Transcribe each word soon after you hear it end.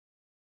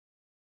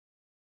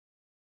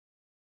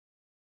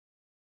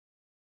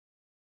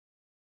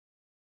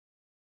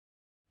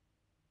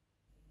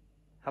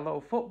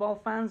Hello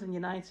football fans and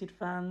United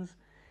fans.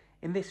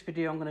 In this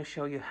video I'm going to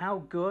show you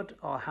how good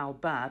or how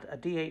bad a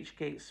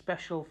DHGate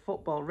special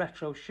football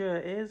retro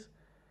shirt is.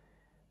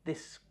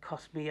 This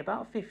cost me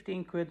about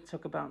 15 quid,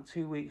 took about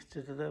 2 weeks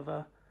to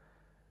deliver.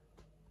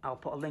 I'll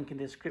put a link in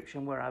the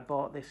description where I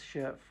bought this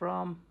shirt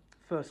from.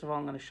 First of all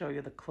I'm going to show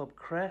you the club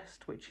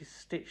crest, which is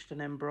stitched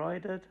and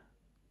embroidered.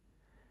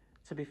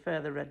 To be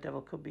fair, the Red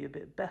Devil could be a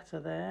bit better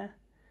there.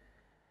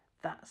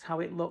 That's how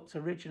it looked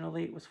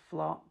originally. It was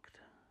flocked,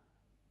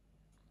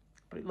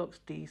 but it looks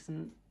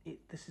decent.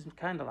 This is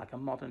kind of like a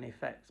modern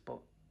effect, but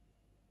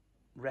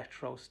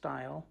retro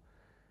style.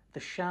 The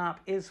sharp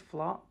is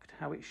flocked,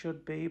 how it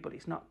should be, but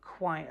it's not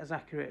quite as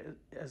accurate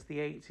as the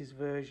 80s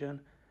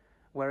version,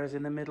 whereas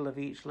in the middle of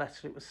each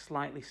letter it was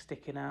slightly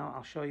sticking out.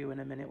 I'll show you in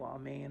a minute what I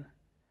mean.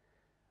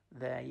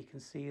 There, you can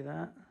see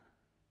that.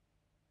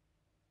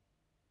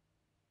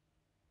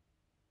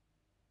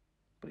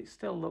 But it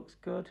still looks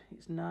good,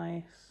 it's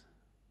nice.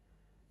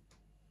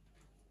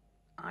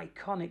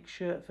 Iconic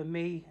shirt for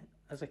me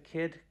as a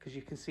kid, because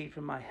you can see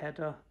from my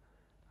header,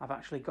 I've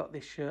actually got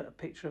this shirt, a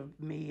picture of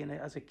me in it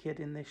as a kid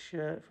in this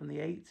shirt from the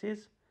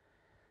 80s.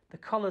 The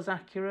collar's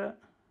accurate.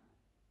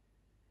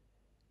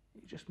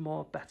 It's just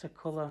more better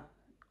colour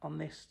on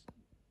this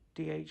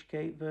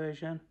DHGate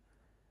version.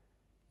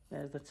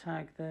 There's the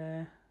tag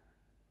there.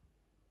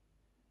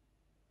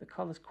 The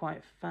collar's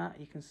quite fat.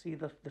 You can see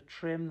the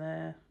trim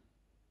there,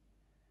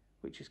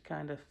 which is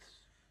kind of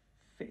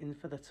fitting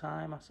for the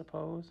time, I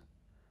suppose.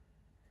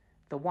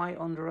 The white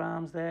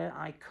underarms there,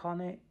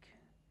 iconic.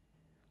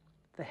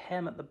 The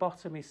hem at the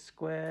bottom is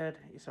squared.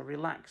 It's a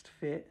relaxed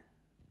fit.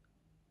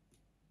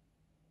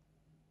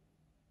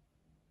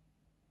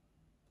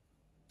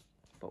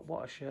 But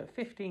what a shirt.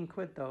 15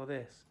 quid though,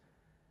 this.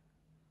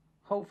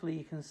 Hopefully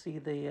you can see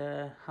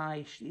the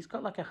it's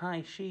got like a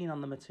high sheen on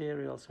the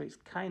material, so it's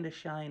kind of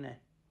shiny.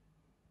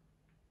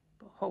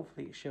 But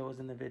hopefully it shows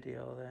in the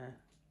video there.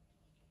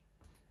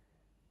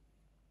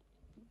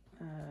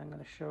 I'm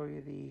going to show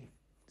you the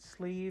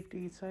sleeve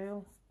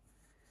detail.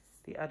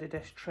 The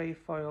Adidas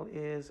trefoil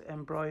is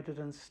embroidered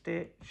and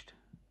stitched.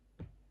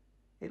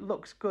 It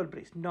looks good, but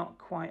it's not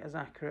quite as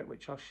accurate,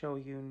 which I'll show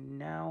you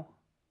now,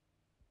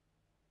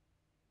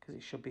 because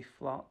it should be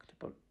flocked.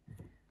 But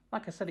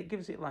like I said, it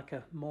gives it like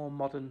a more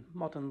modern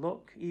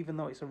look, even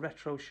though it's a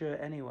retro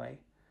shirt anyway.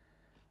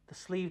 The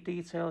sleeve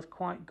detail is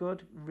quite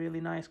good,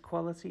 really nice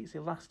quality. It's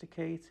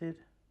elasticated.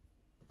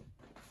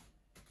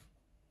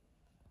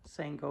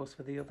 Same goes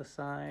for the other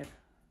side.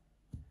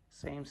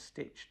 Same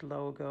stitched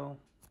logo,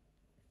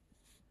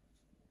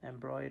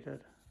 embroidered.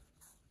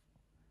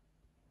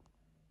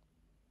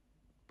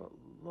 But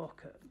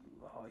look at,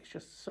 oh, it's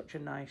just such a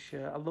nice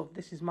shirt. I love,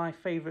 this is my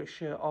favourite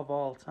shirt of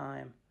all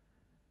time.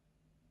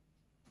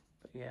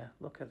 But yeah,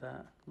 look at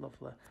that,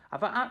 lovely.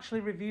 I've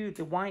actually reviewed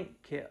the white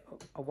kit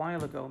a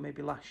while ago,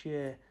 maybe last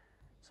year,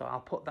 so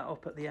I'll put that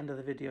up at the end of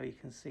the video, you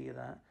can see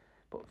that.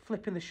 But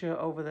flipping the shirt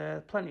over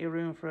there, plenty of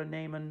room for a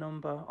name and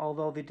number,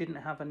 although they didn't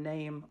have a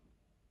name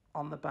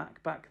on the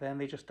back then,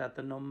 they just had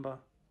the number.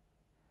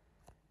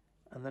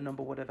 And the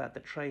number would have had the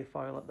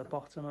trefoil at the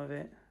bottom of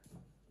it.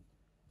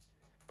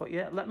 But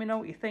yeah, let me know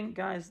what you think,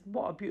 guys.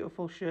 What a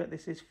beautiful shirt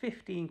this is.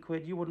 15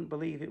 quid, you wouldn't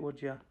believe it,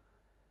 would you?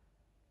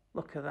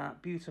 Look at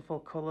that, beautiful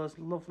colours,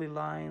 lovely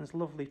lines,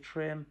 lovely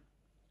trim.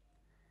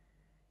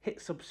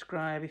 Hit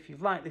subscribe if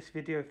you've liked this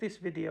video. If this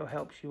video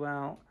helps you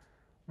out,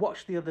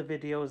 watch the other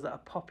videos that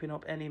are popping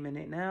up any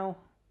minute now.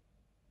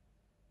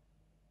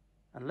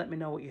 And let me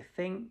know what you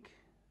think.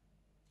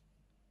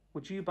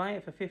 Would you buy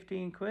it for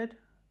 15 quid?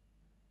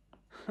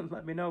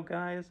 Let me know,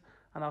 guys,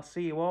 and I'll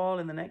see you all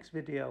in the next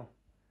video.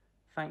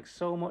 Thanks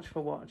so much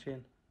for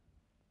watching.